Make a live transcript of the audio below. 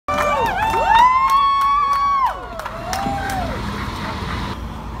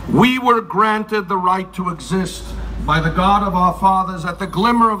We were granted the right to exist by the God of our fathers at the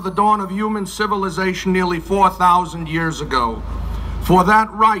glimmer of the dawn of human civilization nearly 4,000 years ago. For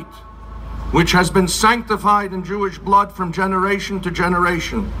that right, which has been sanctified in Jewish blood from generation to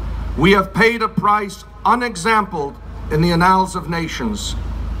generation, we have paid a price unexampled in the annals of nations.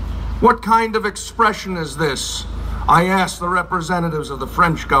 What kind of expression is this? I ask the representatives of the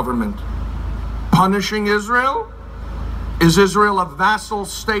French government. Punishing Israel? Is Israel a vassal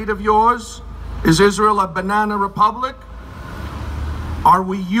state of yours? Is Israel a banana republic? Are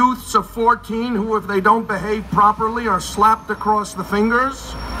we youths of 14 who, if they don't behave properly, are slapped across the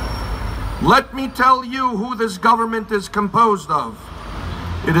fingers? Let me tell you who this government is composed of.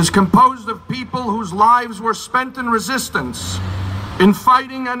 It is composed of people whose lives were spent in resistance, in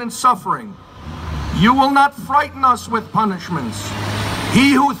fighting and in suffering. You will not frighten us with punishments.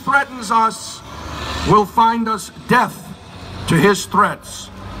 He who threatens us will find us deaf to his threats.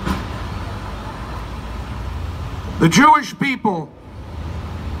 The Jewish people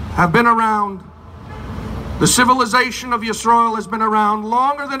have been around. The civilization of Israel has been around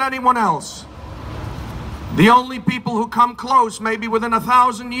longer than anyone else. The only people who come close, maybe within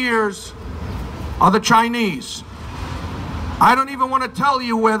 1,000 years, are the Chinese. I don't even want to tell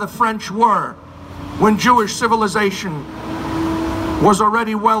you where the French were when Jewish civilization was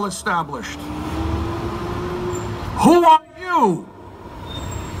already well established. Who are you?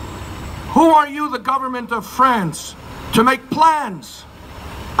 Who are you, the government of France, to make plans,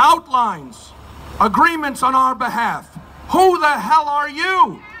 outlines, agreements on our behalf? Who the hell are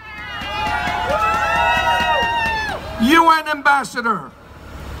you? UN Ambassador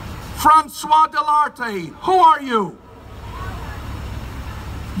Francois Delarte, who are you?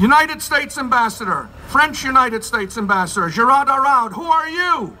 United States Ambassador, French United States Ambassador Gerard Araud, who are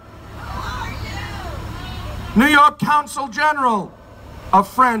you? New York Consul General of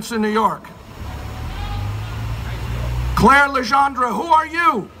France in New York, Claire Legendre, who are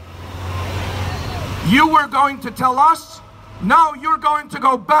you? You were going to tell us? No, you're going to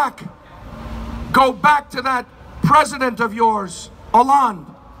go back to that president of yours, Hollande,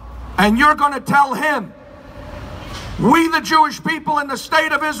 and you're going to tell him, we the Jewish people in the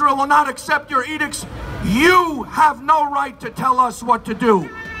state of Israel will not accept your edicts. You have no right to tell us what to do.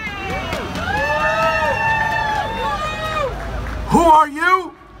 Who are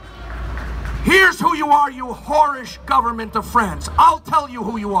you? Here's who you are, you whorish government of France. I'll tell you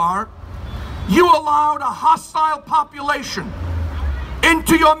who you are. You allowed a hostile population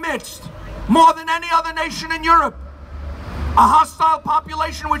into your midst, more than any other nation in Europe. A hostile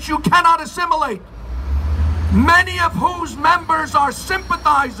population which you cannot assimilate, many of whose members are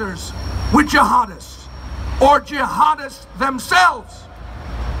sympathizers with jihadists or jihadists themselves.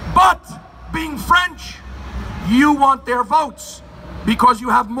 But being French, you want their votes because you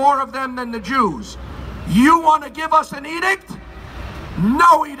have more of them than the Jews. You want to give us an edict?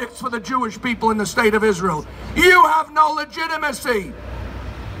 No edicts for the Jewish people in the state of Israel. You have no legitimacy.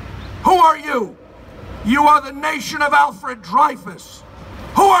 Who are you? You are the nation of Alfred Dreyfus.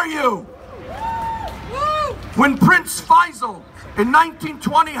 Who are you? When Prince Faisal in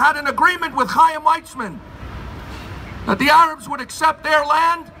 1920 had an agreement with Chaim Weizmann that the Arabs would accept their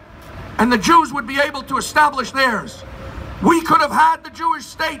land and the Jews would be able to establish theirs, we could have had the Jewish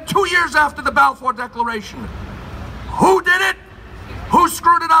state 2 years after the Balfour Declaration. Who did it? Who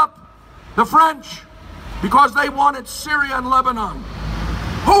screwed it up? The French, because they wanted Syria and Lebanon.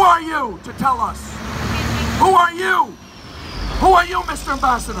 Who are you to tell us? Who are you? Who are you, Mr.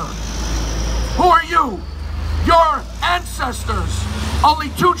 Ambassador? Who are you? Your ancestors, only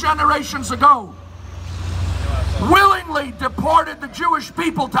 2 generations ago, willingly deported the Jewish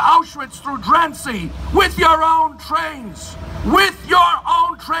people to Auschwitz through Drancy with your own trains. With your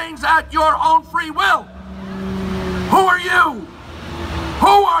own trains at your own free will. Who are you? Who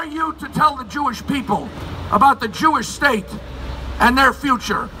are you to tell the Jewish people about the Jewish state and their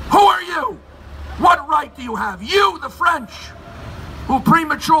future? Who are you? What right do you have? You, the French, who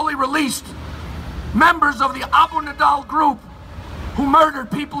prematurely released members of the Abu Nidal group who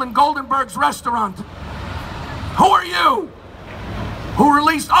murdered people in Goldenberg's restaurant. Who are you? Who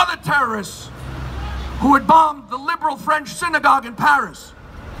released other terrorists who had bombed the liberal French synagogue in Paris.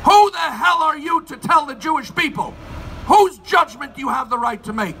 Who the hell are you to tell the Jewish people? Whose judgment do you have the right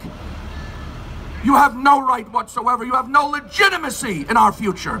to make? You have no right whatsoever. You have no legitimacy in our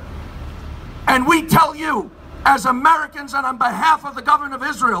future. And we tell you, as Americans and on behalf of the government of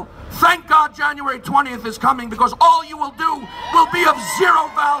Israel, thank God January 20th is coming, because all you will do will be of zero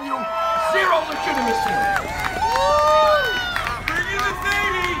value, zero legitimacy. Bring in the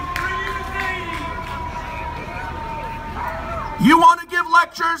Sadie! Bring in the Sadie! You want to give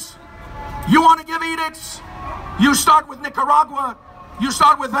lectures? You want to give edicts? You start with Nicaragua. You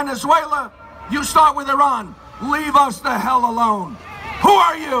start with Venezuela. You start with Iran. Leave us the hell alone. Who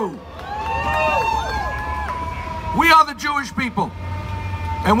are you? We are the Jewish people,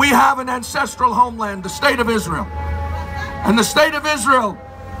 and we have an ancestral homeland, the State of Israel. And the State of Israel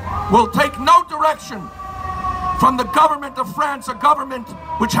will take no direction from the government of France, a government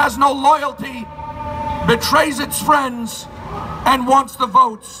which has no loyalty, betrays its friends, and wants the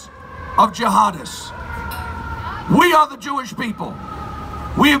votes of jihadists. We are the Jewish people.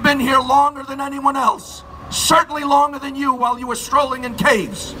 We have been here longer than anyone else, certainly longer than you while you were strolling in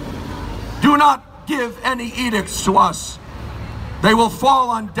caves. Do not give any edicts to us. They will fall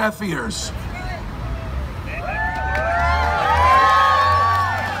on deaf ears.